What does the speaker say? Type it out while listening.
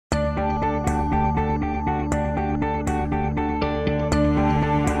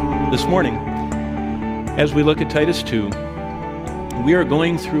This morning, as we look at Titus 2, we are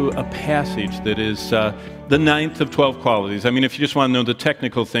going through a passage that is the 9th of 12 qualities. I mean, if you just want to know the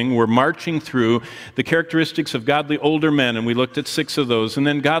technical thing, we're marching through the characteristics of godly older men, and we looked at 6 of those, and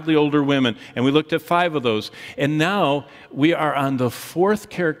then godly older women, and we looked at 5 of those. And now we are on the 4th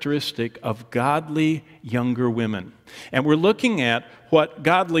characteristic of godly younger women. And we're looking at what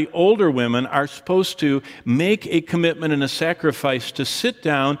godly older women are supposed to make a commitment and a sacrifice to sit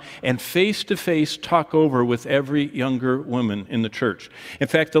down and face-to-face talk over with every younger woman in the church. In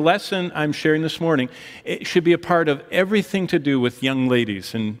fact, the lesson I'm sharing this morning, it should be a part of everything to do with young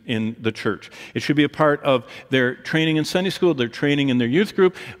ladies in the church. It should be a part of their training in Sunday school, their training in their youth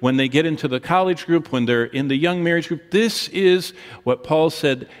group, when they get into the college group, when they're in the young marriage group. This is what Paul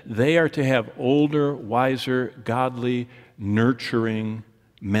said they are to have older, wiser, godly, nurturing,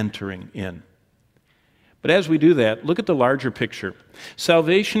 mentoring in. But as we do that, look at the larger picture.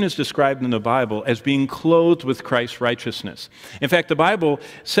 Salvation is described in the Bible as being clothed with Christ's righteousness. In fact, the Bible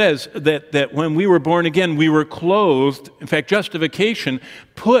says that when we were born again, we were clothed. In fact, justification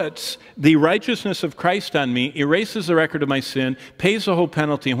puts the righteousness of Christ on me, erases the record of my sin, pays the whole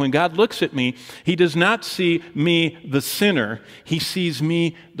penalty. And when God looks at me, He does not see me, the sinner. He sees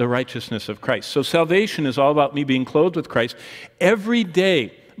me, the righteousness of Christ. So salvation is all about me being clothed with Christ. Every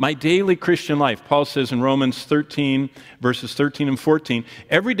day, my daily Christian life, Paul says in Romans 13, verses 13 and 14,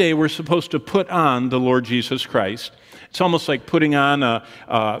 every day we're supposed to put on the Lord Jesus Christ. It's almost like putting on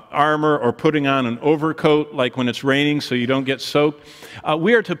armor or putting on an overcoat, like when it's raining so you don't get soaked.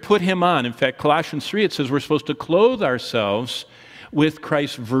 We are to put Him on. In fact, Colossians 3, it says we're supposed to clothe ourselves with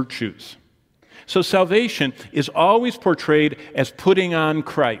Christ's virtues. So salvation is always portrayed as putting on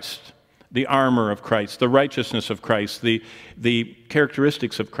Christ. The armor of Christ, the righteousness of Christ, the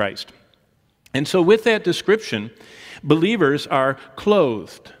characteristics of Christ. And so with that description, believers are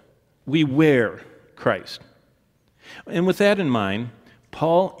clothed. We wear Christ. And with that in mind,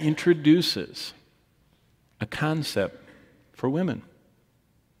 Paul introduces a concept for women.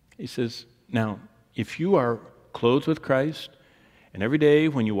 He says, now, if you are clothed with Christ, and every day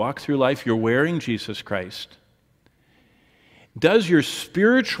when you walk through life, you're wearing Jesus Christ, does your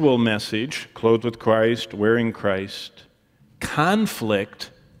spiritual message, clothed with Christ, wearing Christ,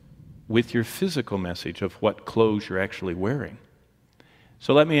 conflict with your physical message of what clothes you're actually wearing?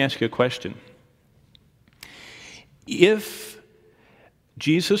 So let me ask you a question. If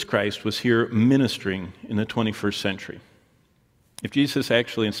Jesus Christ was here ministering in the 21st century, if Jesus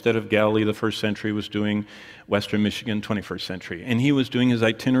actually, instead of Galilee, the first century, was doing Western Michigan, 21st century, and He was doing His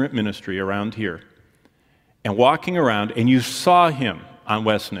itinerant ministry around here, and walking around, and you saw Him on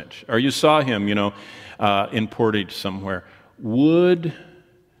Westnedge, or you saw Him, in Portage somewhere, would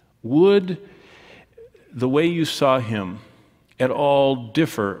the way you saw Him at all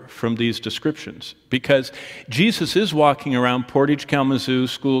differ from these descriptions? Because Jesus is walking around Portage, Kalamazoo,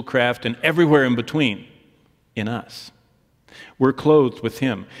 Schoolcraft, and everywhere in between in us. We're clothed with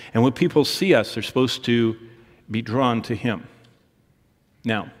Him. And when people see us, they're supposed to be drawn to Him.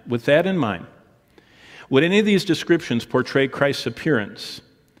 Now, with that in mind, would any of these descriptions portray Christ's appearance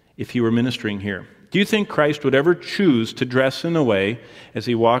if He were ministering here? Do you think Christ would ever choose to dress in a way, as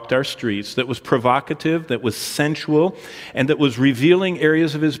He walked our streets, that was provocative, that was sensual, and that was revealing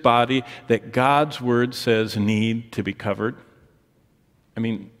areas of His body that God's Word says need to be covered? I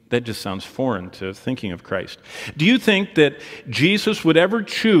mean, that just sounds foreign to thinking of Christ. Do you think that Jesus would ever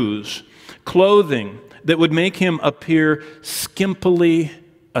choose clothing that would make Him appear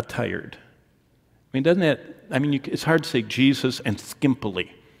skimpily-attired? I mean, doesn't that, it's hard to say Jesus and skimpily.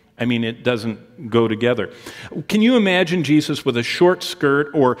 It doesn't go together. Can you imagine Jesus with a short skirt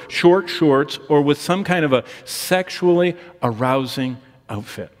or short shorts or with some kind of a sexually arousing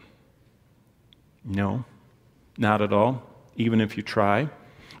outfit? No, not at all, even if you try.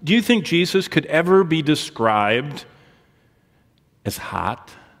 Do you think Jesus could ever be described as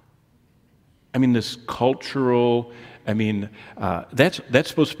hot? This cultural... that's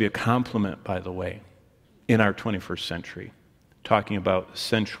supposed to be a compliment, by the way, in our 21st century, talking about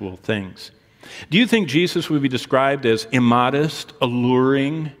sensual things. Do you think Jesus would be described as immodest,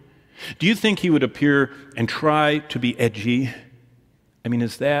 alluring? Do you think He would appear and try to be edgy?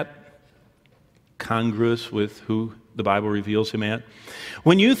 Is that congruous with who the Bible reveals Him at?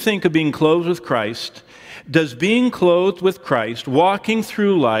 When you think of being clothed with Christ, does being clothed with Christ, walking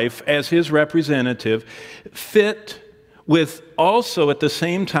through life as His representative, fit with also at the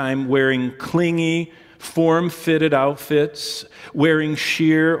same time wearing clingy, form-fitted outfits, wearing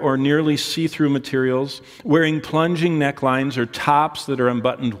sheer or nearly see-through materials, wearing plunging necklines or tops that are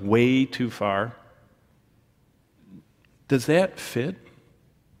unbuttoned way too far? Does that fit?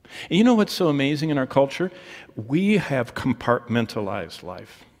 And you know what's so amazing in our culture? We have compartmentalized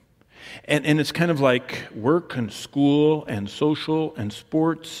life. And it's kind of like work and school and social and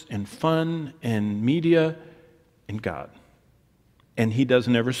sports and fun and media and God. And he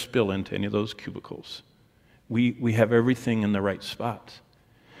doesn't ever spill into any of those cubicles. We have everything in the right spots.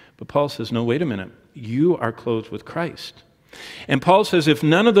 But Paul says, no, wait a minute. You are clothed with Christ. And Paul says if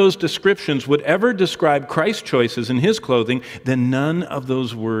none of those descriptions would ever describe Christ's choices in his clothing, then none of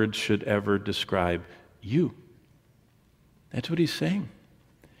those words should ever describe you. That's what he's saying.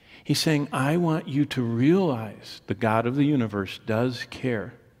 He's saying, I want you to realize the God of the universe does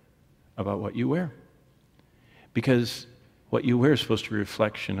care about what you wear. Because what you wear is supposed to be a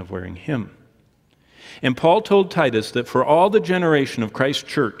reflection of wearing him. And Paul told Titus that for all the generation of Christ's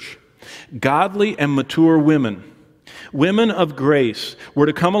church, godly and mature women, women of grace, were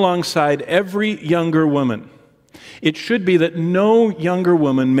to come alongside every younger woman. It should be that no younger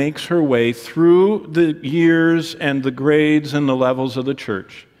woman makes her way through the years and the grades and the levels of the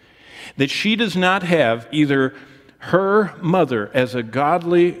church, that she does not have either her mother as a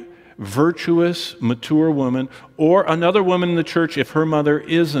godly, virtuous, mature woman, or another woman in the church, if her mother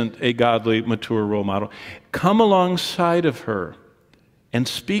isn't a godly, mature role model, come alongside of her and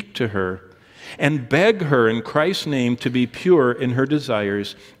speak to her and beg her in Christ's name to be pure in her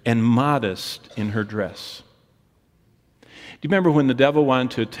desires and modest in her dress. Do you remember when the devil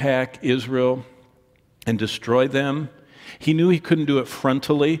wanted to attack Israel and destroy them? He knew he couldn't do it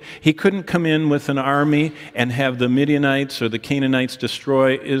frontally. He couldn't come in with an army and have the Midianites or the Canaanites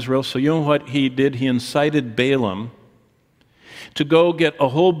destroy Israel. So you know what he did? He incited Balaam to go get a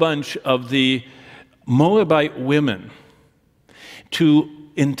whole bunch of the Moabite women to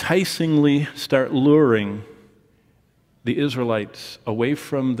enticingly start luring the Israelites away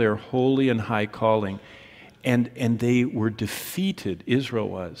from their holy and high calling. And they were defeated, Israel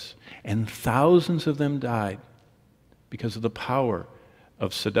was, and thousands of them died because of the power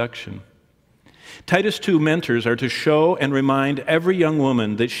of seduction. Titus 2 mentors are to show and remind every young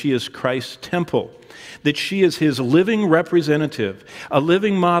woman that she is Christ's temple, that she is his living representative, a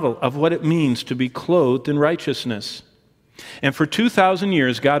living model of what it means to be clothed in righteousness. And for 2,000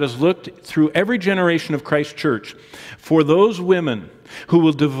 years, God has looked through every generation of Christ's church for those women who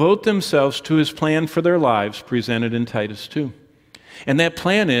will devote themselves to his plan for their lives presented in Titus 2. And that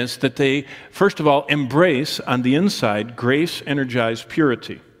plan is that they, first of all, embrace on the inside grace-energized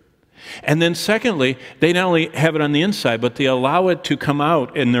purity. And then secondly, they not only have it on the inside, but they allow it to come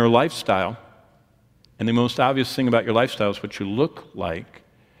out in their lifestyle. And the most obvious thing about your lifestyle is what you look like,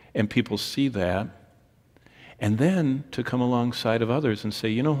 and people see that. And then to come alongside of others and say,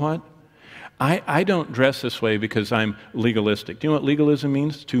 you know what? I don't dress this way because I'm legalistic. Do you know what legalism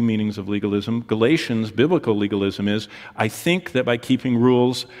means? Two meanings of legalism. Galatians, biblical legalism is, I think that by keeping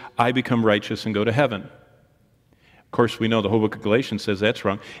rules, I become righteous and go to heaven. Of course, we know the whole book of Galatians says that's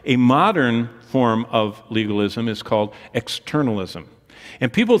wrong. A modern form of legalism is called externalism.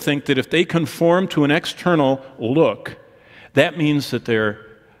 And people think that if they conform to an external look, that means that they're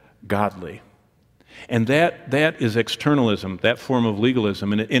godly. And that is externalism, that form of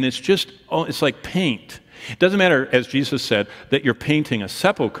legalism. And it's just, it's like paint. It doesn't matter, as Jesus said, that you're painting a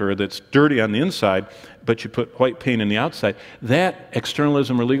sepulcher that's dirty on the inside, but you put white paint on the outside. That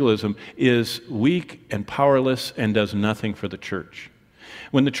externalism or legalism is weak and powerless and does nothing for the church.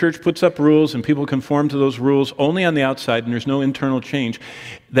 When the church puts up rules and people conform to those rules only on the outside and there's no internal change,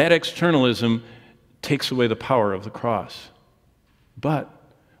 that externalism takes away the power of the cross. But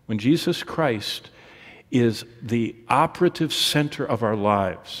when Jesus Christ is the operative center of our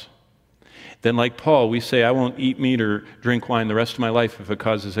lives, then like Paul, we say, I won't eat meat or drink wine the rest of my life if it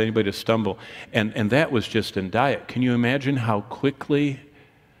causes anybody to stumble. And that was just in diet. Can you imagine how quickly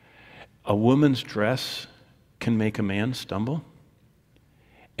a woman's dress can make a man stumble?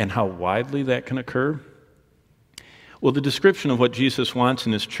 And how widely that can occur? Well, the description of what Jesus wants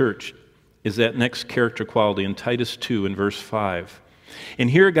in his church is that next character quality in Titus 2 in verse 5. And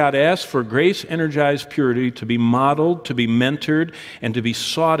here God asks for grace-energized purity to be modeled, to be mentored, and to be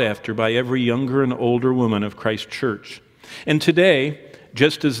sought after by every younger and older woman of Christ's church. And today,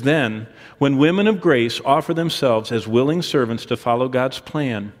 just as then, when women of grace offer themselves as willing servants to follow God's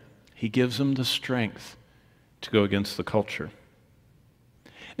plan, he gives them the strength to go against the culture.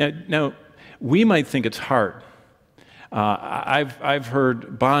 Now we might think it's hard. I've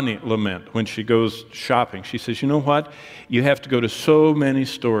heard Bonnie lament when she goes shopping. She says, you know what? You have to go to so many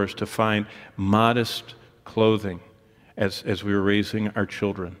stores to find modest clothing as we were raising our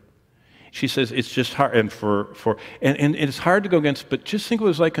children. She says it's just hard, and and it's hard to go against, but just think what it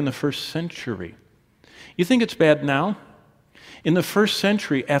was like in the first century. You think it's bad now? In the first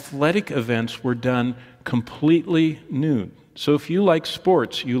century, athletic events were done completely nude. So if you like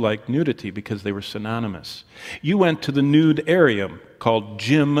sports, you like nudity because they were synonymous. You went to the nude area called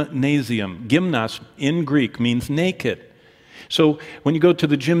gymnasium. Gymnos in Greek means naked. So when you go to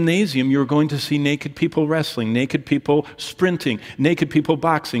the gymnasium, you're going to see naked people wrestling, naked people sprinting, naked people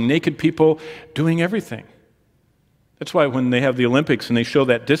boxing, naked people doing everything. That's why when they have the Olympics and they show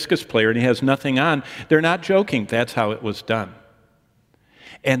that discus player and he has nothing on, they're not joking. That's how it was done.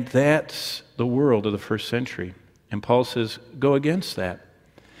 And that's the world of the first century. And Paul says, go against that.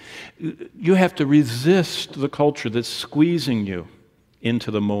 You have to resist the culture that's squeezing you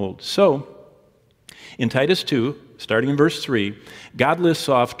into the mold. So, in Titus 2, starting in verse 3, God lists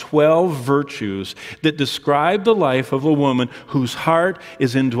off 12 virtues that describe the life of a woman whose heart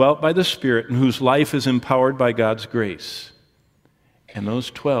is indwelt by the Spirit and whose life is empowered by God's grace. And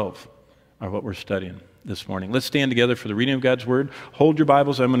those 12 are what we're studying this morning. Let's stand together for the reading of God's Word. Hold your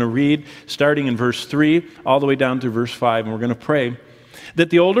Bibles. I'm going to read starting in verse 3 all the way down to verse 5, and we're going to pray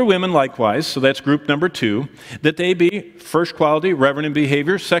that the older women likewise, so that's group number 2, that they be, first quality, reverent in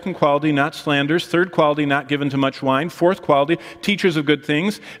behavior, second quality, not slanderers, third quality, not given to much wine, fourth quality, teachers of good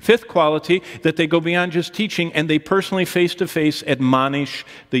things, fifth quality, that they go beyond just teaching and they personally face-to-face admonish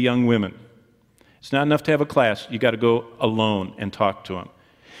the young women. It's not enough to have a class. You got to go alone and talk to them.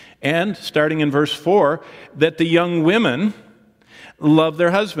 And starting in verse 4, that the young women love their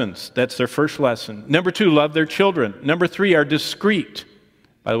husbands. That's their first lesson. Number 2, love their children. Number 3, are discreet.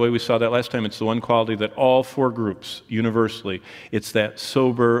 By the way, we saw that last time. It's the one quality that all 4 groups, universally, it's that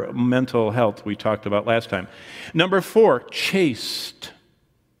sober mental health we talked about last time. Number 4, chaste.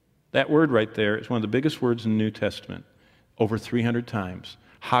 That word right there is one of the biggest words in the New Testament, over 300 times.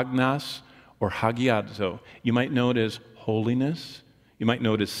 Hagnos or hagiadzo. You might know it as holiness. You might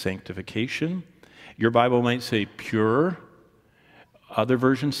know it as sanctification. Your Bible might say pure. Other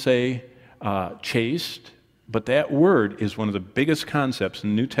versions say chaste. But that word is one of the biggest concepts in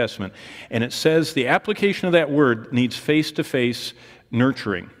the New Testament. And it says the application of that word needs face-to-face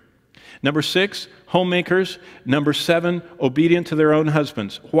nurturing. Number 6, homemakers. Number 7, obedient to their own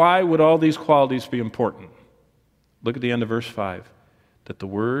husbands. Why would all these qualities be important? Look at the end of verse 5. That the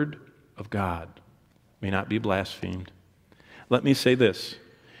word of God may not be blasphemed. Let me say this.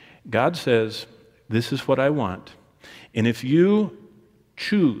 God says, this is what I want. And if you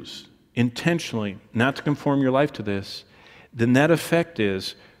choose intentionally not to conform your life to this, then that effect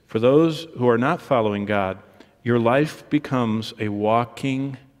is, for those who are not following God, your life becomes a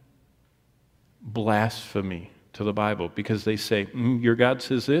walking blasphemy to the Bible, because they say, your God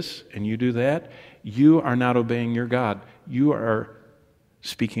says this, and you do that. You are not obeying your God. You are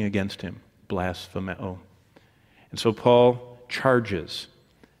speaking against him. Blasphemeo. And so Paul charges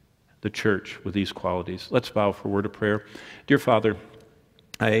the church with these qualities. Let's bow for a word of prayer. Dear Father,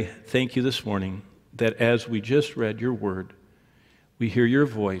 I thank you this morning that as we just read your word, we hear your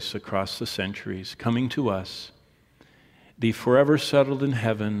voice across the centuries coming to us, be forever settled in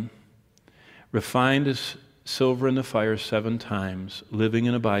heaven, refined as silver in the fire 7 times, living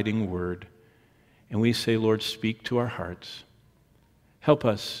and abiding word. And we say, Lord, speak to our hearts. Help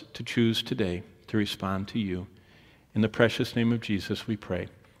us to choose today to respond to you. In the precious name of Jesus we pray.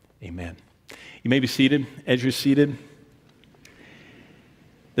 Amen. You may be seated. As you're seated,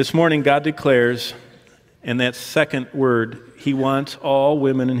 this morning, God declares, in that second word, he wants all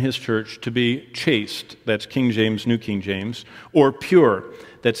women in his church to be chaste, that's King James, New King James, or pure,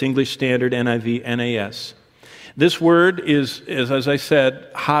 that's English Standard, NIV, NAS. This word is, as I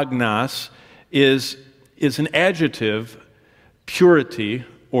said, hagnos, is an adjective, purity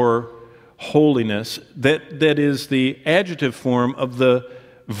or holiness, that is the adjective form of the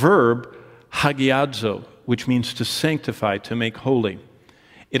verb hagiadzo, which means to sanctify, to make holy.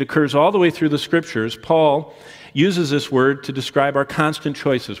 It occurs all the way through the Scriptures. Paul uses this word to describe our constant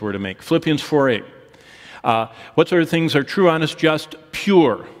choices we're to make. Philippians 4:8. What sort of things are true, honest, just,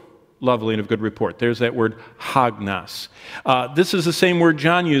 pure, lovely, and of good report? There's that word hagnos. This is the same word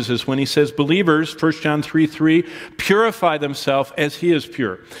John uses when he says believers, 1 John 3:3, purify themselves as he is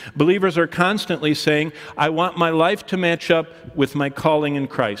pure. Believers are constantly saying, I want my life to match up with my calling in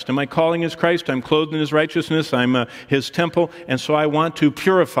Christ. And my calling is Christ. I'm clothed in his righteousness. I'm his temple. And so I want to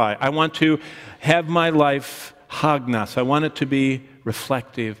purify. I want to have my life hagnos. I want it to be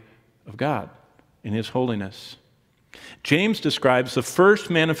reflective of God in his holiness. James describes the first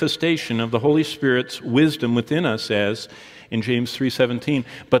manifestation of the Holy Spirit's wisdom within us as, in James 3:17,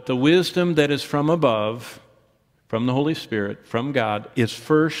 but the wisdom that is from above, from the Holy Spirit, from God, is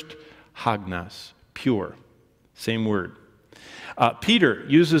first hagnos, pure. Same word. Peter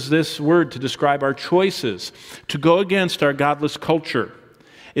uses this word to describe our choices, to go against our godless culture.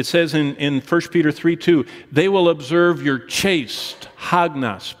 It says in 1 Peter 3:2, they will observe your chaste,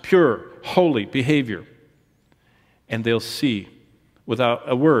 hagnos, pure, holy behavior. And they'll see, without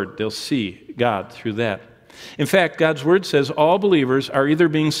a word, they'll see God through that. In fact, God's word says all believers are either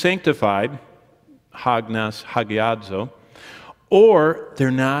being sanctified, hagnos, hagiadzo, or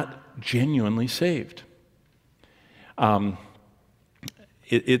they're not genuinely saved.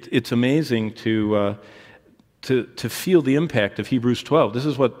 It's amazing to feel the impact of Hebrews 12. This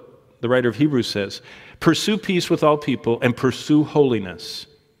is what the writer of Hebrews says. Pursue peace with all people and pursue holiness,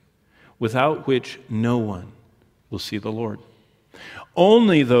 without which no one will see the Lord.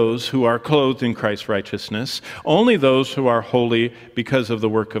 Only those who are clothed in Christ's righteousness, only those who are holy because of the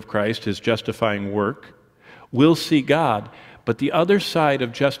work of Christ, his justifying work, will see God. But the other side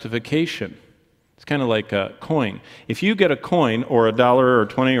of justification, it's kind of like a coin. If you get a coin or a dollar or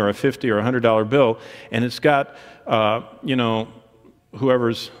 20 or a 50 or a $100 bill, and it's got,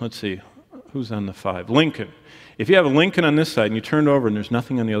 whoever's, let's see, who's on the 5? Lincoln. If you have a Lincoln on this side and you turn it over and there's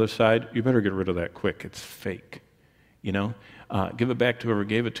nothing on the other side, you better get rid of that quick. It's fake, Give it back to whoever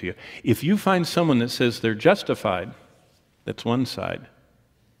gave it to you. If you find someone that says they're justified, that's one side,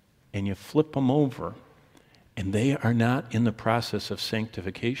 and you flip them over, and they are not in the process of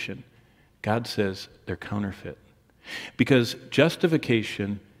sanctification, God says they're counterfeit. Because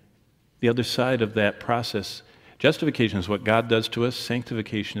justification, the other side of that process, justification is what God does to us.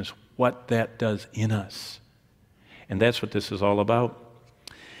 Sanctification is what that does in us. And that's what this is all about.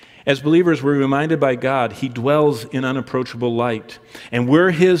 As believers, we're reminded by God he dwells in unapproachable light, and we're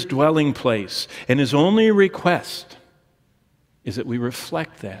his dwelling place. And his only request is that we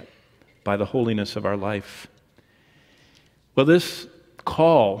reflect that by the holiness of our life. Well, this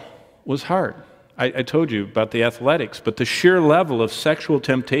call was hard. I told you about the athletics, but the sheer level of sexual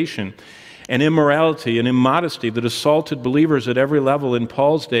temptation and immorality and immodesty that assaulted believers at every level in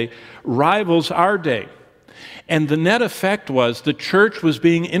Paul's day rivals our day. And the net effect was the church was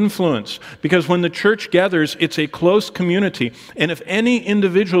being influenced, because when the church gathers, it's a close community. And if any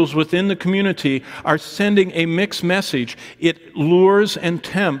individuals within the community are sending a mixed message, it lures and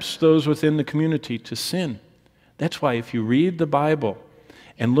tempts those within the community to sin. That's why if you read the Bible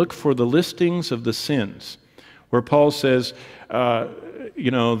and look for the listings of the sins, where Paul says,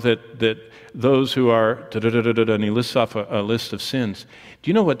 that those who are, and he lists off a list of sins. Do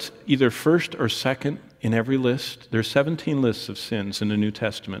you know what's either first or second in every list? There are 17 lists of sins in the New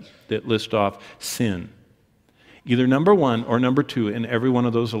Testament that list off sin. Either number 1 or number 2 in every one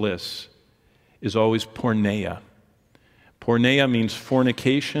of those lists is always porneia. Porneia means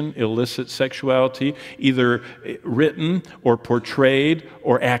fornication, illicit sexuality, either written or portrayed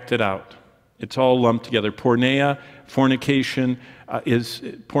or acted out. It's all lumped together. Porneia, fornication, is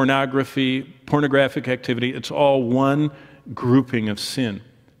pornography, pornographic activity. It's all one grouping of sin.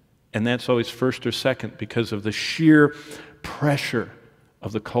 And that's always first or second because of the sheer pressure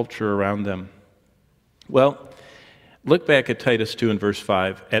of the culture around them. Well, look back at Titus 2 and verse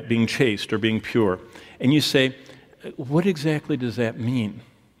 5, at being chaste or being pure. And you say, what exactly does that mean?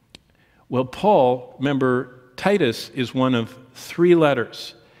 Well, Paul, remember, Titus is one of 3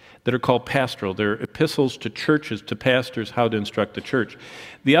 letters that are called pastoral. They're epistles to churches, to pastors, how to instruct the church.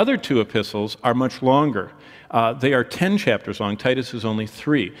 The other 2 epistles are much longer. They are 10 chapters long. Titus is only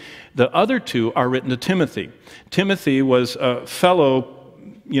 3. The other 2 are written to Timothy. Timothy was a fellow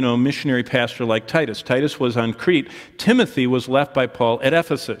missionary pastor like Titus. Titus was on Crete. Timothy was left by Paul at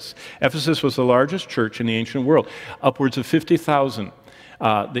Ephesus. Ephesus was the largest church in the ancient world. Upwards of 50,000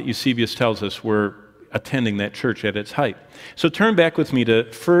 that Eusebius tells us were attending that church at its height. So turn back with me to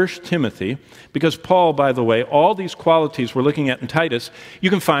 1 Timothy, because Paul, by the way, all these qualities we're looking at in Titus, you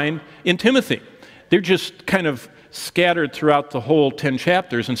can find in Timothy. They're just kind of scattered throughout the whole 10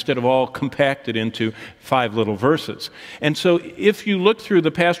 chapters instead of all compacted into 5 little verses. And so if you look through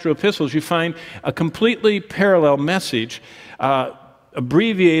the pastoral epistles, you find a completely parallel message,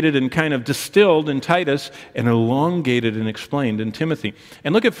 abbreviated and kind of distilled in Titus and elongated and explained in Timothy.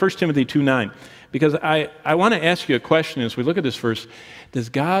 And look at 1 Timothy 2:9, because I want to ask you a question as we look at this verse. Does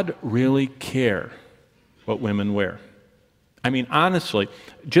God really care what women wear? I mean, honestly,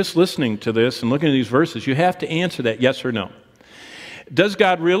 just listening to this and looking at these verses, you have to answer that yes or no. Does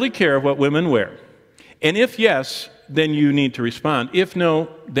God really care what women wear? And if yes, then you need to respond. If no,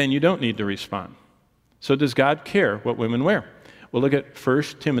 then you don't need to respond. So does God care what women wear? Well, look at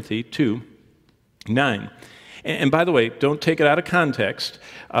 1 Timothy 2:9. And by the way, don't take it out of context.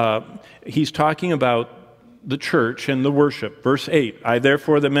 He's talking about the church and the worship. Verse 8, I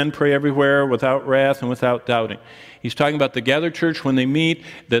therefore the men pray everywhere without wrath and without doubting. He's talking about the gathered church when they meet,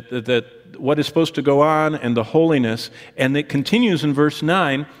 that what is supposed to go on and the holiness. And it continues in verse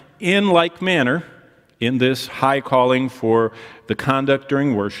 9, in like manner, in this high calling for the conduct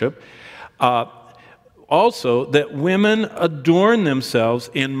during worship, also that women adorn themselves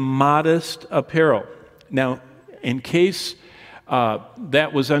in modest apparel. Now, in case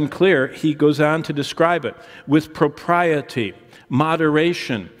that was unclear, he goes on to describe it with propriety,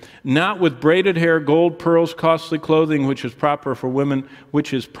 moderation, not with braided hair, gold, pearls, costly clothing, which is proper for women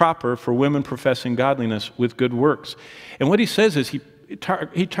professing godliness with good works. And what he says is he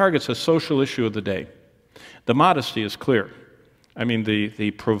targets a social issue of the day. The modesty is clear. I mean,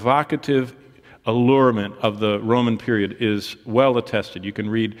 the provocative allurement of the Roman period is well attested. You can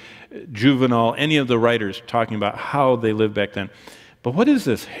read Juvenal, any of the writers talking about how they lived back then. But what is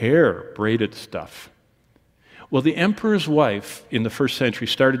this hair braided stuff? Well, the emperor's wife in the first century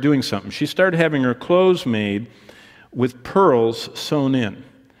started doing something. She started having her clothes made with pearls sewn in.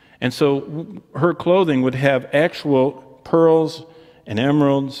 And so her clothing would have actual pearls and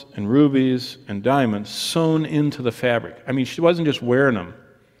emeralds and rubies and diamonds sewn into the fabric. I mean, she wasn't just wearing them.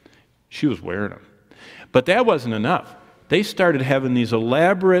 She was wearing them. But that wasn't enough. They started having these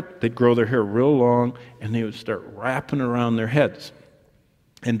elaborate, they'd grow their hair real long, and they would start wrapping around their heads.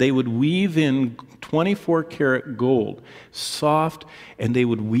 And they would weave in 24-karat gold, soft, and they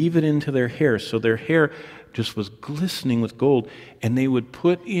would weave it into their hair. So their hair just was glistening with gold. And they would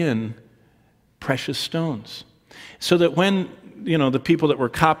put in precious stones. So that when, the people that were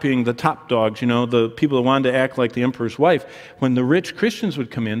copying the top dogs, the people that wanted to act like the emperor's wife, when the rich Christians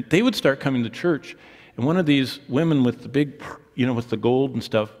would come in, they would start coming to church. And one of these women with the big, with the gold and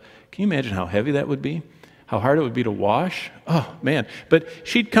stuff, can you imagine how heavy that would be? How hard it would be to wash? Oh, man. But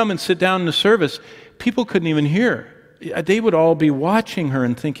she'd come and sit down in the service. People couldn't even hear. They would all be watching her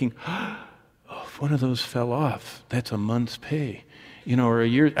and thinking, oh, if one of those fell off, that's a month's pay, or a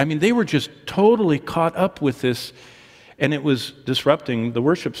year. I mean, they were just totally caught up with this. And it was disrupting the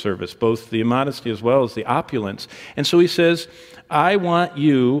worship service, both the immodesty as well as the opulence. And so he says, I want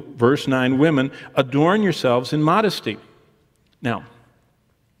you, verse 9, women, adorn yourselves in modesty. Now,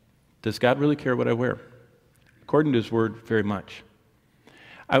 does God really care what I wear? According to his word, very much.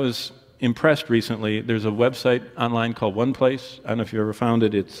 I was impressed recently. There's a website online called One Place. I don't know if you've ever found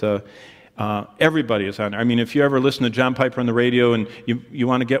it. It's everybody is on there. I mean, if you ever listen to John Piper on the radio and you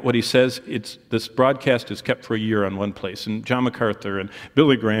want to get what he says, this broadcast is kept for a year on One Place. And John MacArthur and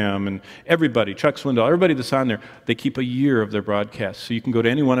Billy Graham and everybody, Chuck Swindoll, everybody that's on there, they keep a year of their broadcasts. So you can go to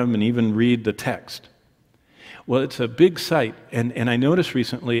any one of them and even read the text. Well, it's a big site. And I noticed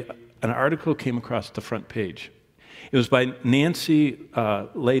recently an article came across the front page. It was by Nancy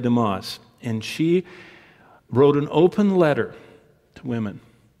Leigh DeMoss. And she wrote an open letter to women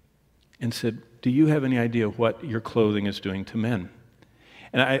and said, do you have any idea what your clothing is doing to men?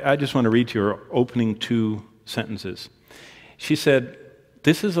 And I just want to read to you her opening 2 sentences. She said,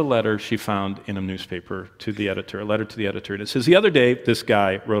 this is a letter she found in a newspaper to the editor, a letter to the editor. And it says, the other day, this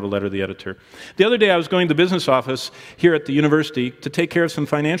guy wrote a letter to the editor. The other day I was going to the business office here at the university to take care of some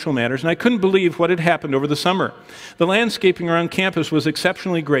financial matters, and I couldn't believe what had happened over the summer. The landscaping around campus was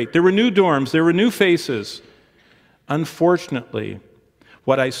exceptionally great. There were new dorms, there were new faces. Unfortunately,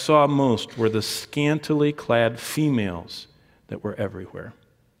 what I saw most were the scantily clad females that were everywhere.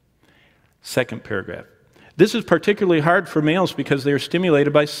 Second paragraph. This is particularly hard for males because they are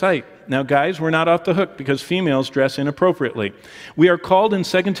stimulated by sight. Now, guys, we're not off the hook because females dress inappropriately. We are called in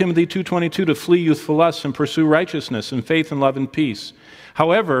 2 Timothy 2:22 to flee youthful lusts and pursue righteousness and faith and love and peace.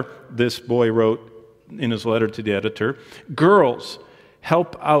 However, this boy wrote in his letter to the editor, girls,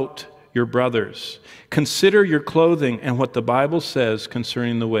 help out your brothers. Consider your clothing and what the Bible says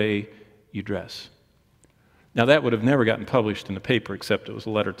concerning the way you dress. Now, that would have never gotten published in the paper, except it was a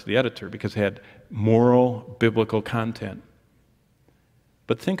letter to the editor, because it had moral, biblical content.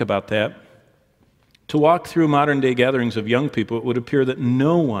 But think about that. To walk through modern-day gatherings of young people, it would appear that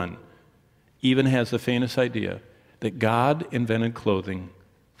no one even has the faintest idea that God invented clothing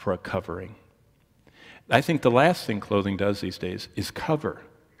for a covering. I think the last thing clothing does these days is cover.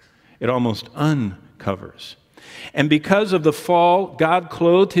 It almost uncovers. And because of the fall, God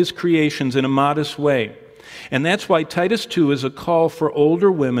clothed his creations in a modest way. And that's why Titus 2 is a call for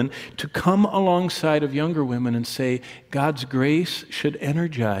older women to come alongside of younger women and say, God's grace should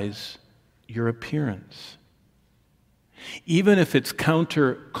energize your appearance. Even if it's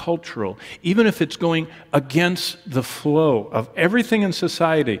countercultural, even if it's going against the flow of everything in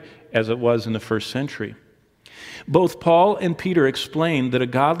society as it was in the first century. Both Paul and Peter explained that a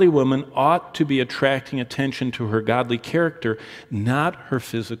godly woman ought to be attracting attention to her godly character, not her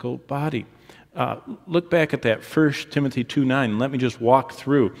physical body. Look back at that, 1 Timothy 2:9. Let me just walk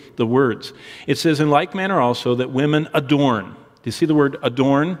through the words. It says, in like manner also that women adorn. Do you see the word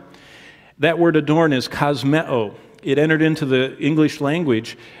adorn? That word adorn is cosmeo. It entered into the English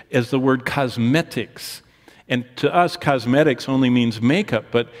language as the word cosmetics. And to us, cosmetics only means makeup,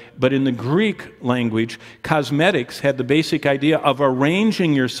 but in the Greek language, cosmetics had the basic idea of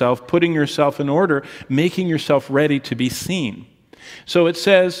arranging yourself, putting yourself in order, making yourself ready to be seen. So it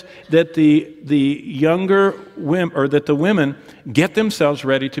says that the younger women, or that the women get themselves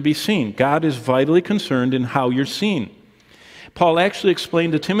ready to be seen. God is vitally concerned in how you're seen. Paul actually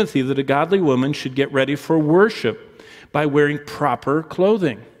explained to Timothy that a godly woman should get ready for worship by wearing proper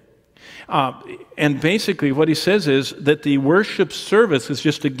clothing. And basically what he says is that the worship service is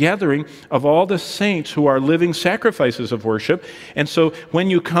just a gathering of all the saints who are living sacrifices of worship. And so when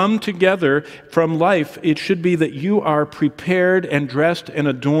you come together from life, it should be that you are prepared and dressed and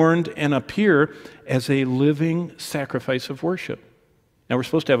adorned and appear as a living sacrifice of worship. Now we're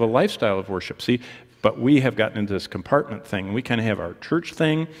supposed to have a lifestyle of worship, see, but we have gotten into this compartment thing. We kind of have our church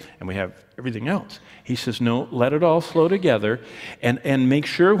thing, and we have everything else. He says, no, let it all flow together, and make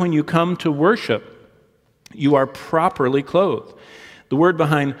sure when you come to worship, you are properly clothed. The word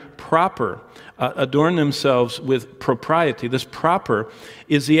behind proper, adorn themselves with propriety. This proper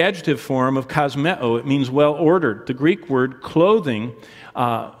is the adjective form of cosmeo. It means well-ordered. The Greek word clothing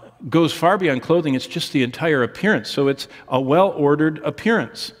goes far beyond clothing. It's just the entire appearance. So it's a well-ordered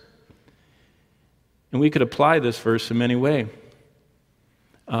appearance. And we could apply this verse in many ways.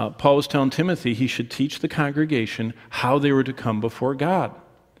 Paul was telling Timothy he should teach the congregation how they were to come before God.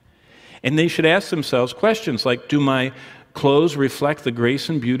 And they should ask themselves questions like, do my clothes reflect the grace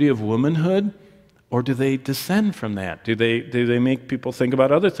and beauty of womanhood? Or do they descend from that? Do they make people think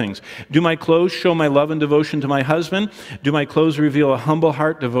about other things? Do my clothes show my love and devotion to my husband? Do my clothes reveal a humble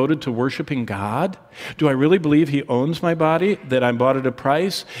heart devoted to worshiping God? Do I really believe he owns my body, that I'm bought at a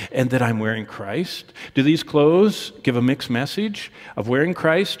price, and that I'm wearing Christ? Do these clothes give a mixed message of wearing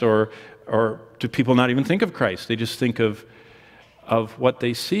Christ, or do people not even think of Christ? They just think of what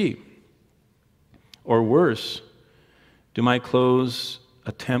they see. Or worse, do my clothes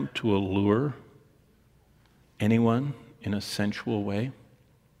attempt to allure anyone in a sensual way?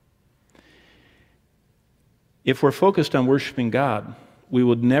 If we're focused on worshiping God, we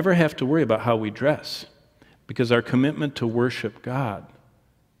would never have to worry about how we dress, because our commitment to worship God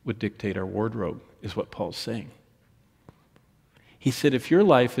would dictate our wardrobe, is what Paul's saying. He said, if your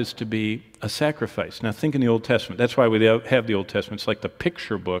life is to be a sacrifice, now think in the Old Testament, that's why we have the Old Testament, it's like the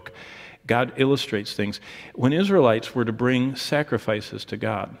picture book. God illustrates things. When Israelites were to bring sacrifices to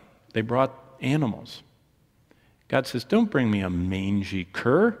God, they brought animals. God says, don't bring me a mangy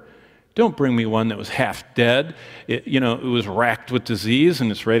cur. Don't bring me one that was half dead. It was racked with disease and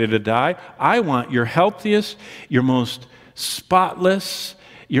it's ready to die. I want your healthiest, your most spotless,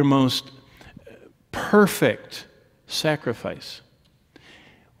 your most perfect sacrifice.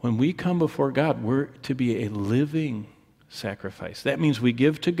 When we come before God, we're to be a living sacrifice. That means we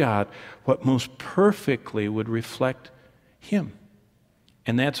give to God what most perfectly would reflect Him.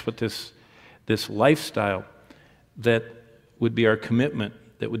 And that's what this lifestyle that would be our commitment,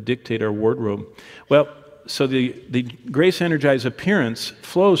 that would dictate our wardrobe. Well, so the grace-energized appearance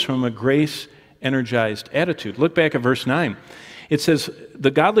flows from a grace-energized attitude. Look back at verse 9. It says,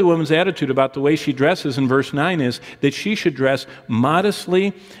 the godly woman's attitude about the way she dresses in verse 9 is that she should dress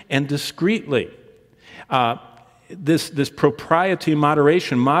modestly and discreetly. This propriety and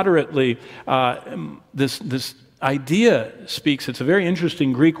moderation, moderately, this idea speaks, it's a very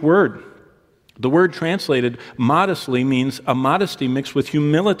interesting Greek word. The word translated modestly means a modesty mixed with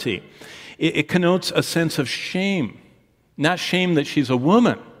humility. It connotes a sense of shame, not shame that she's a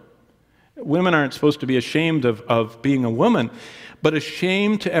woman. Women aren't supposed to be ashamed of being a woman, but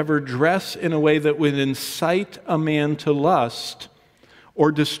ashamed to ever dress in a way that would incite a man to lust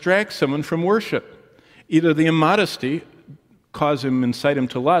or distract someone from worship. Either the immodesty cause him, incite him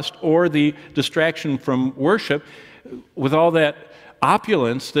to lust, or the distraction from worship with all that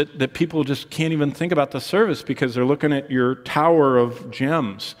opulence that people just can't even think about the service because they're looking at your tower of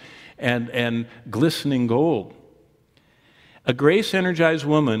gems and glistening gold. A grace-energized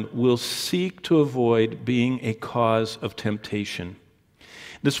woman will seek to avoid being a cause of temptation.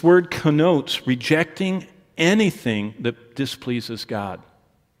 This word connotes rejecting anything that displeases God.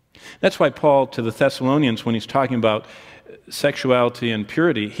 That's why Paul, to the Thessalonians, when he's talking about sexuality and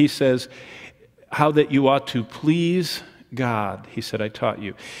purity, he says how that you ought to please God. He said, I taught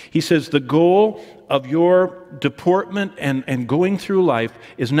you. He says, the goal of your deportment and going through life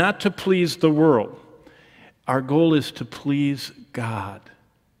is not to please the world. Our goal is to please God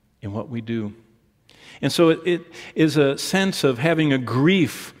in what we do. And so it is a sense of having a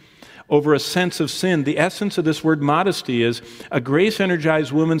grief over a sense of sin. The essence of this word modesty is a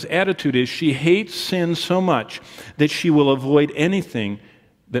grace-energized woman's attitude is she hates sin so much that she will avoid anything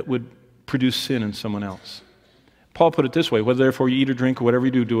that would produce sin in someone else. Paul put it this way, whether therefore you eat or drink or whatever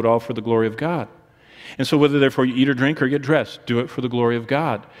you do, do it all for the glory of God. And so whether therefore you eat or drink or get dressed, do it for the glory of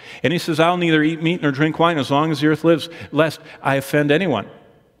God. And he says, I'll neither eat meat nor drink wine as long as the earth lives, lest I offend anyone.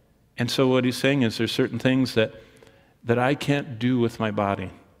 And so what he's saying is there's certain things that I can't do with my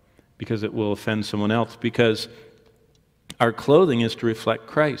body because it will offend someone else, because our clothing is to reflect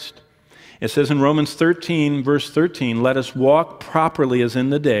Christ. It says in Romans 13, verse 13, let us walk properly as in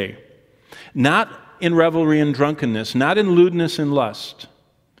the day, not in revelry and drunkenness, not in lewdness and lust.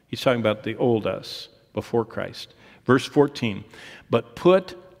 He's talking about the old us before Christ. Verse 14, but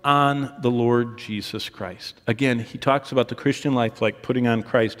put on the Lord Jesus Christ. Again, he talks about the Christian life like putting on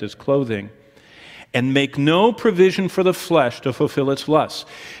Christ as clothing. And make no provision for the flesh to fulfill its lusts.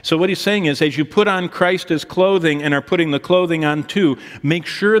 So what he's saying is, as you put on Christ as clothing and are putting the clothing on too, make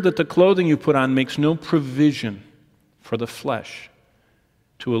sure that the clothing you put on makes no provision for the flesh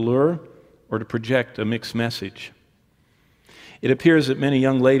to allure or to project a mixed message. It appears that many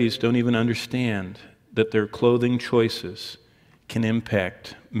young ladies don't even understand that their clothing choices can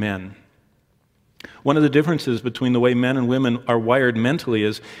impact men. One of the differences between the way men and women are wired mentally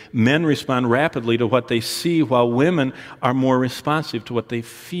is men respond rapidly to what they see, while women are more responsive to what they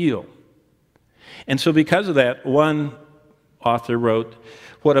feel. And so because of that, one author wrote,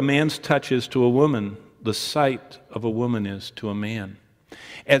 what a man's touch is to a woman, the sight of a woman is to a man.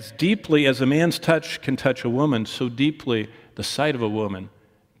 As deeply as a man's touch can touch a woman, so deeply the sight of a woman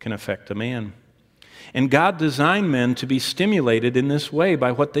can affect a man. And God designed men to be stimulated in this way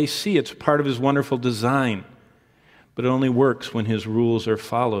by what they see. It's part of his wonderful design. But it only works when his rules are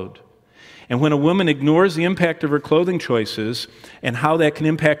followed. And when a woman ignores the impact of her clothing choices and how that can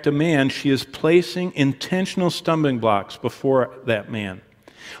impact a man, she is placing intentional stumbling blocks before that man.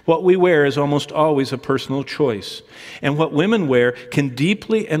 What we wear is almost always a personal choice. And what women wear can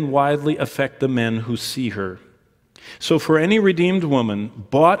deeply and widely affect the men who see her. So for any redeemed woman,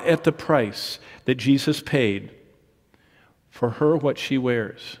 bought at the price that Jesus paid, for her what she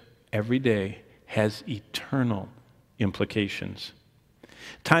wears every day has eternal implications.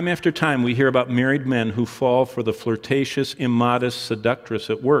 Time after time we hear about married men who fall for the flirtatious, immodest seductress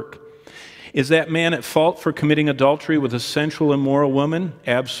at work. Is that man at fault for committing adultery with a sensual, immoral woman?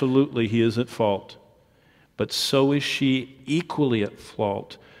 Absolutely, he is at fault. But so is she equally at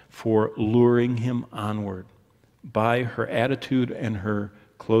fault for luring him onward by her attitude and her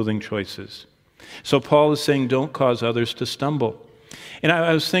clothing choices. So Paul is saying, don't cause others to stumble. And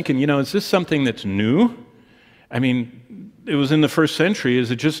I was thinking, is this something that's new? I mean, it was in the first century. Is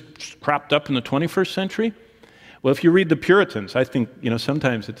it just cropped up in the 21st century? Well, if you read the Puritans, I think,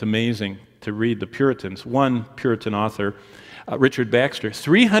 sometimes it's amazing to read the Puritans. One Puritan author, Richard Baxter,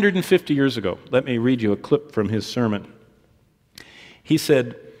 350 years ago, let me read you a clip from his sermon. He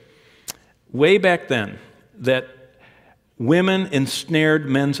said, way back then, that women ensnared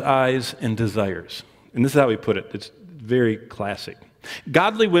men's eyes and desires. And this is how he put it. It's very classic.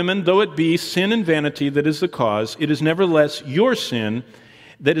 Godly women, though it be sin and vanity that is the cause, it is nevertheless your sin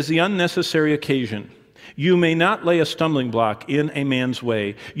that is the unnecessary occasion. You may not lay a stumbling block in a man's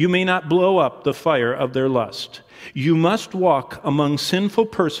way. You may not blow up the fire of their lust. You must walk among sinful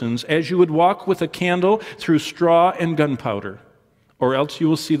persons as you would walk with a candle through straw and gunpowder, or else you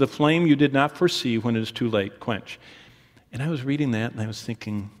will see the flame you did not foresee when it is too late quench. And I was reading that and I was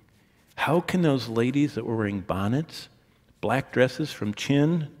thinking, how can those ladies that were wearing bonnets, black dresses from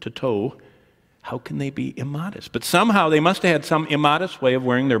chin to toe, how can they be immodest? But somehow they must have had some immodest way of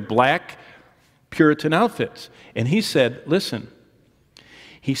wearing their black Puritan outfits. And he said, listen,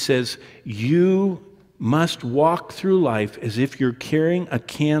 he says, you must walk through life as if you're carrying a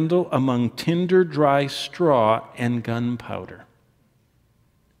candle among tinder, dry straw and gunpowder.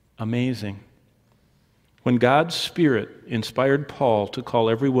 Amazing. When God's Spirit inspired Paul to call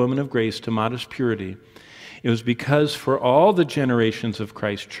every woman of grace to modest purity, it was because for all the generations of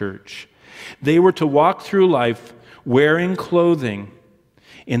Christ's church, they were to walk through life wearing clothing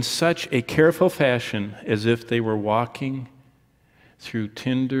in such a careful fashion as if they were walking through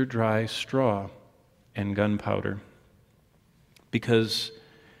tinder, dry straw and gunpowder. Because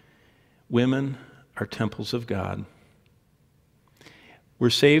women are temples of God. We're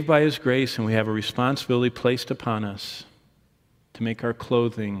saved by His grace, and we have a responsibility placed upon us to make our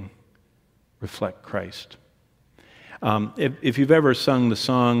clothing reflect Christ. If you've ever sung the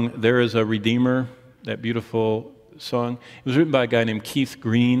song, "There is a Redeemer," that beautiful song, it was written by a guy named Keith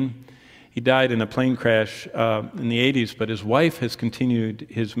Green. He died in a plane crash in the 80s, but his wife has continued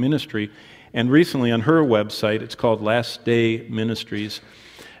his ministry. And recently on her website, it's called Last Day Ministries,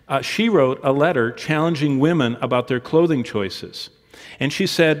 she wrote a letter challenging women about their clothing choices. And she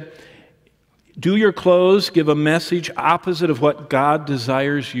said, "Do your clothes give a message opposite of what God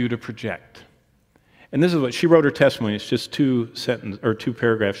desires you to project?" And this is what she wrote her testimony. It's just two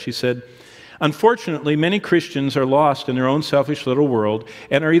paragraphs. She said, "Unfortunately, many Christians are lost in their own selfish little world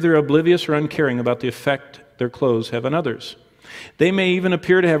and are either oblivious or uncaring about the effect their clothes have on others. They may even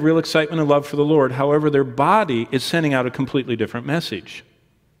appear to have real excitement and love for the Lord. However, their body is sending out a completely different message."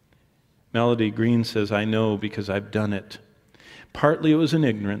 Melody Green says, "I know because I've done it. Partly it was in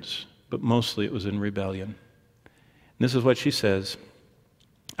ignorance, but mostly it was in rebellion." And this is what she says,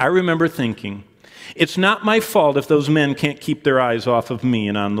 "I remember thinking, it's not my fault if those men can't keep their eyes off of me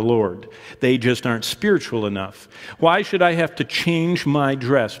and on the Lord. They just aren't spiritual enough. Why should I have to change my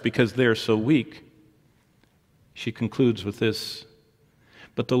dress because they're so weak?" She concludes with this,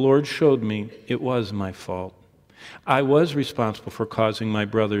 "But the Lord showed me it was my fault. I was responsible for causing my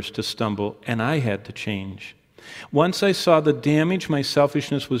brothers to stumble, and I had to change. Once I saw the damage my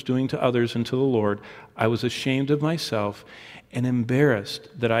selfishness was doing to others and to the Lord, I was ashamed of myself and embarrassed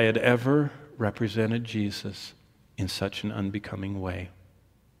that I had ever represented Jesus in such an unbecoming way."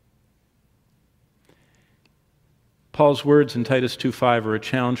 Paul's words in Titus 2:5 are a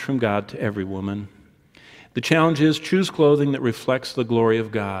challenge from God to every woman. The challenge is, choose clothing that reflects the glory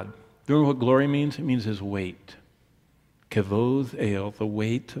of God. Remember what glory means? It means His weight. Kavod el, the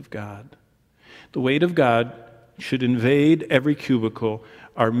weight of God. The weight of God should invade every cubicle,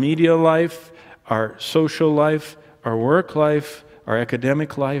 our media life, our social life, our work life, our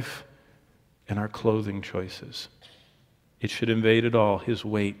academic life, and our clothing choices. It should invade it all, His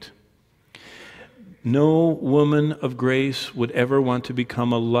weight. No woman of grace would ever want to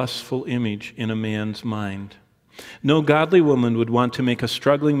become a lustful image in a man's mind. No godly woman would want to make a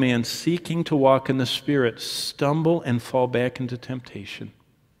struggling man seeking to walk in the Spirit stumble and fall back into temptation.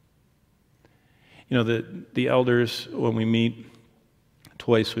 You know, the elders, when we meet,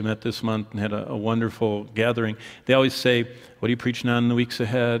 twice we met this month and had a wonderful gathering, they always say, "What are you preaching on in the weeks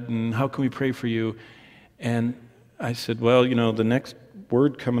ahead, and how can we pray for you?" And I said, "Well, you know, the next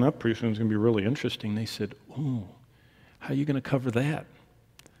word coming up pretty soon is going to be really interesting." They said, "Oh, how are you going to cover that?"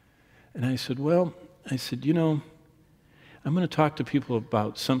 And I said, "You know, I'm going to talk to people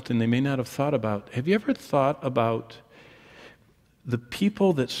about something they may not have thought about. Have you ever thought about the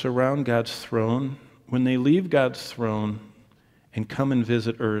people that surround God's throne? When they leave God's throne and come and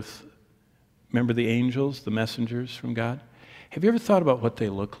visit earth, remember the angels, the messengers from God? Have you ever thought about what they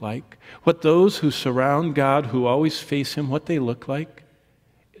look like? What those who surround God, who always face Him, what they look like?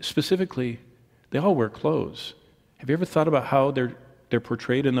 Specifically, they all wear clothes. Have you ever thought about how they're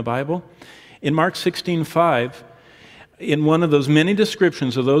portrayed in the Bible? In Mark 16:5, in one of those many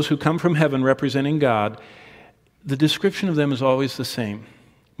descriptions of those who come from heaven representing God, the description of them is always the same.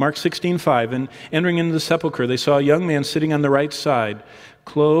 Mark 16:5, and entering into the sepulchre, they saw a young man sitting on the right side,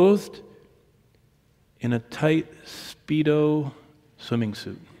 clothed in a tight Speedo swimming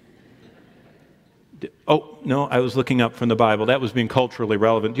suit. Oh, no, I was looking up from the Bible. That was being culturally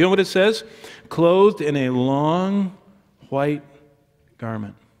relevant. Do you know what it says? Clothed in a long white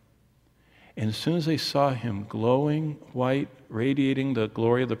garment. And as soon as they saw him glowing white, radiating the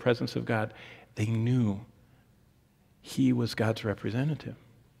glory of the presence of God, they knew he was God's representative.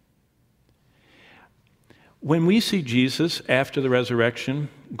 When we see Jesus after the resurrection,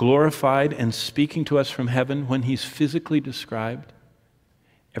 glorified and speaking to us from heaven, when he's physically described,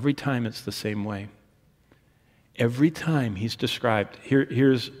 every time it's the same way. Every time he's described.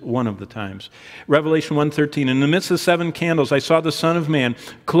 Here's one of the times. Revelation 1:13, in the midst of 7 candles, I saw the Son of Man,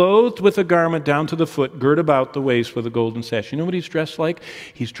 clothed with a garment down to the foot, girt about the waist with a golden sash. You know what he's dressed like?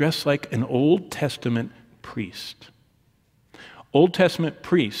 He's dressed like an Old Testament priest. Old Testament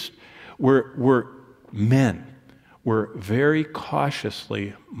priests were men, were very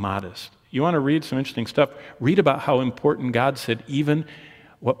cautiously modest. You want to read some interesting stuff? Read about how important God said even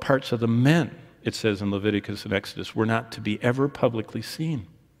what parts of the men, it says in Leviticus and Exodus, were not to be ever publicly seen.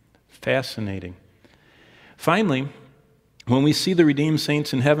 Fascinating. Finally, when we see the redeemed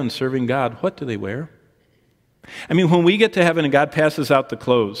saints in heaven serving God, what do they wear? I mean, when we get to heaven and God passes out the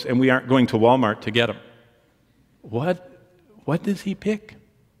clothes and we aren't going to Walmart to get them, what does he pick?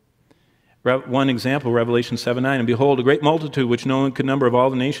 One example, Revelation 7:9, and behold, a great multitude which no one could number of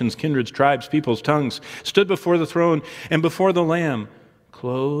all the nations, kindreds, tribes, peoples, tongues, stood before the throne and before the Lamb,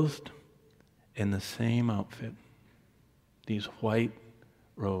 clothed in the same outfit, these white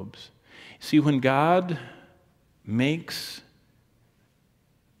robes. See, when God makes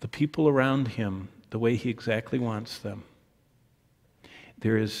the people around him the way he exactly wants them,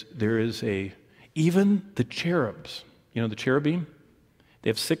 there is even the cherubs, you know, the cherubim, they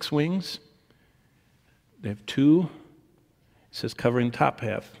have 6 wings. They have 2, it says covering the top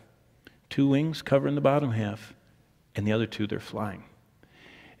half, 2 wings covering the bottom half, and the other 2, they're flying.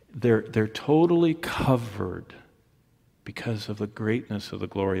 They're totally covered because of the greatness of the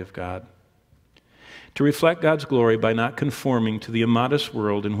glory of God. To reflect God's glory by not conforming to the immodest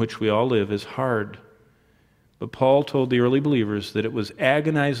world in which we all live is hard. But Paul told the early believers that it was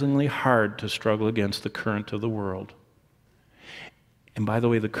agonizingly hard to struggle against the current of the world. And by the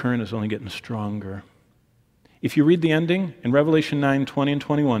way, the current is only getting stronger. If you read the ending, in Revelation 9:20 and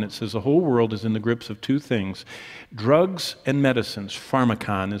 21, it says the whole world is in the grips of 2 things. Drugs and medicines.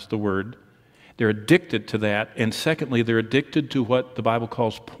 Pharmacon is the word. They're addicted to that. And secondly, they're addicted to what the Bible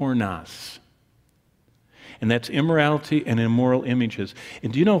calls pornos. And that's immorality and immoral images.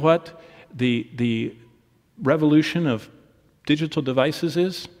 And do you know what the revolution of digital devices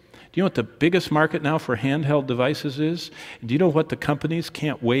is? Do you know what the biggest market now for handheld devices is? Do you know what the companies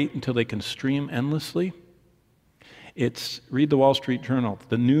can't wait until they can stream endlessly? Read the Wall Street Journal.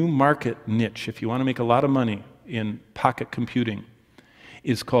 The new market niche, if you want to make a lot of money in pocket computing,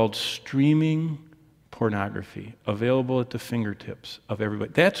 is called streaming pornography, available at the fingertips of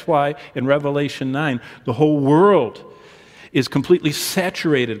everybody. That's why in Revelation 9, the whole world is completely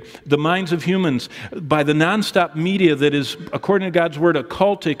saturated, the minds of humans, by the nonstop media that is, according to God's word,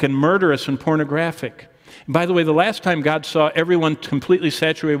 occultic and murderous and pornographic. And by the way, the last time God saw everyone completely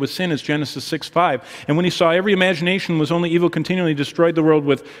saturated with sin is Genesis 6:5. And when he saw every imagination was only evil continually, destroyed the world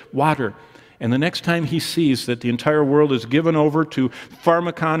with water. And the next time he sees that the entire world is given over to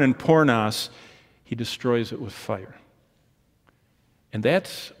pharmacon and pornos, he destroys it with fire. And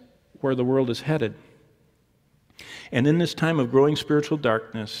that's where the world is headed. And in this time of growing spiritual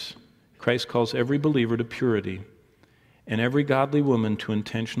darkness, Christ calls every believer to purity and every godly woman to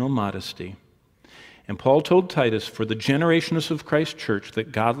intentional modesty. And Paul told Titus, for the generations of Christ's church,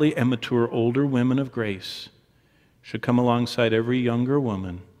 that godly and mature older women of grace should come alongside every younger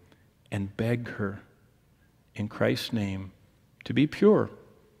woman and beg her in Christ's name to be pure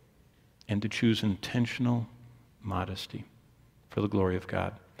and to choose intentional modesty for the glory of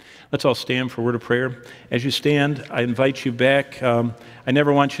God. Let's all stand for a word of prayer. As you stand, I invite you back. I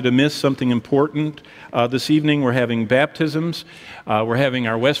never want you to miss something important. This evening we're having baptisms. We're having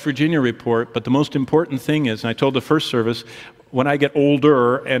our West Virginia report. But the most important thing is, and I told the first service, when I get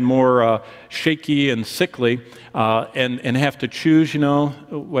older and more shaky and sickly and have to choose,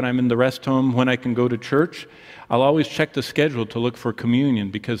 when I'm in the rest home, when I can go to church, I'll always check the schedule to look for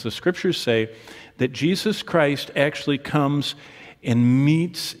communion, because the scriptures say that Jesus Christ actually comes and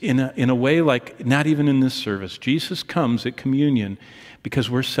meets in a way like not even in this service. Jesus comes at communion because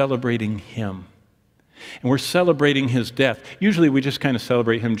we're celebrating him. And we're celebrating his death. Usually we just kind of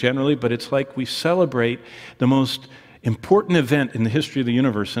celebrate him generally, but it's like we celebrate the most important event in the history of the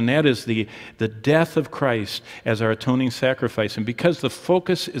universe, and that is the death of Christ as our atoning sacrifice. And because the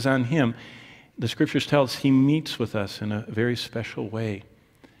focus is on him, the scriptures tell us he meets with us in a very special way.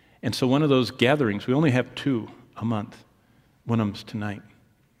 And so one of those gatherings, we only have 2 a month. One of them's tonight.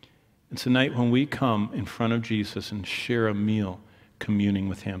 It's a night when we come in front of Jesus and share a meal, communing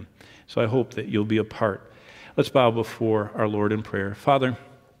with him. So I hope that you'll be a part. Let's bow before our Lord in prayer. Father,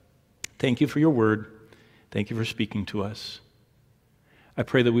 thank you for your word. Thank you for speaking to us. I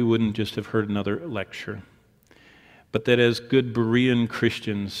pray that we wouldn't just have heard another lecture, but that as good Berean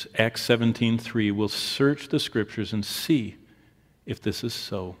Christians, Acts 17:3, will search the scriptures and see if this is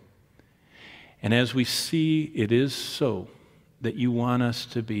so. And as we see it is so, that you want us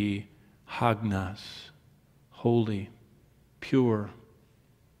to be hagnas, holy, pure,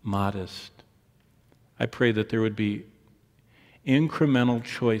 modest. I pray that there would be incremental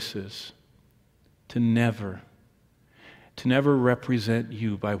choices to never represent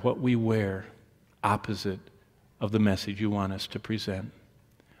you by what we wear opposite of the message you want us to present.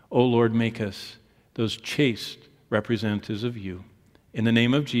 Oh Lord, make us those chaste representatives of you. In the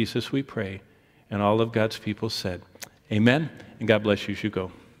name of Jesus we pray, and all of God's people said, amen, and God bless you as you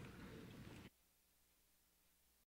go.